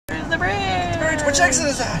Which exit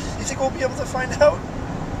is that? You think we'll be able to find out?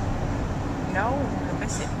 No, I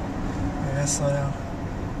miss it. We gotta slow down.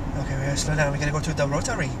 Okay, we gotta slow down. We gotta go to the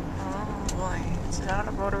rotary. Oh boy, it's not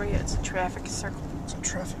a rotary, it's a traffic circle. It's a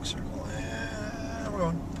traffic circle. Yeah, we're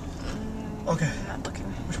going. Okay. I'm not looking.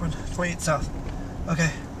 Which one? 28 south. Okay.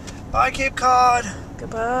 Bye, Cape Cod.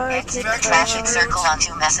 Goodbye, Exit Cape the traffic Cod. circle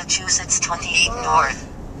onto Massachusetts 28 North.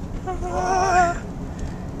 Bye.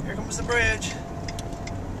 Here comes the bridge.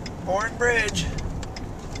 Bourne Bridge.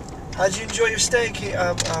 How'd you enjoy your stay,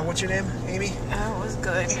 what's your name? Amy? That was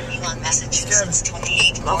good. Continuing on Massachusetts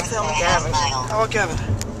 28 I'll North film for a Gavin. half mile. How about Kevin?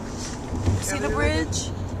 See the bridge?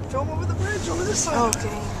 Film over the bridge, over this side. Okay.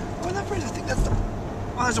 Over that bridge, I think that's the...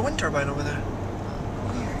 Oh, there's a wind turbine over there.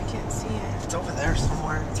 Where? I can't see it. It's over there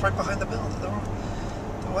somewhere. It's right behind the building.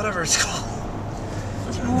 Whatever it's called.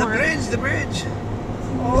 The bridge.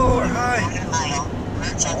 Oh, we're high. Quarter mile.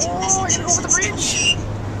 Merge onto Oh, I gotta go over the Massachusetts bridge.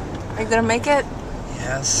 28. Are you gonna make it?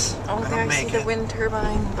 Yes. Oh, I'm there gonna I see make the it. wind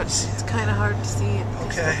turbine, but it's kind of hard to see it.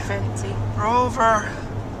 It's Okay. so fancy. We're over.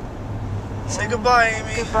 Say goodbye,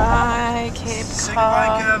 Amy. Goodbye, Cape Say goodbye,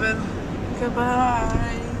 Cod. Kevin.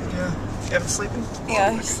 Goodbye. Yeah. Kevin's sleeping?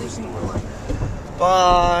 Yeah, he's sleeping.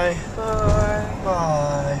 Bye. Bye.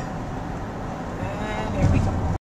 Bye.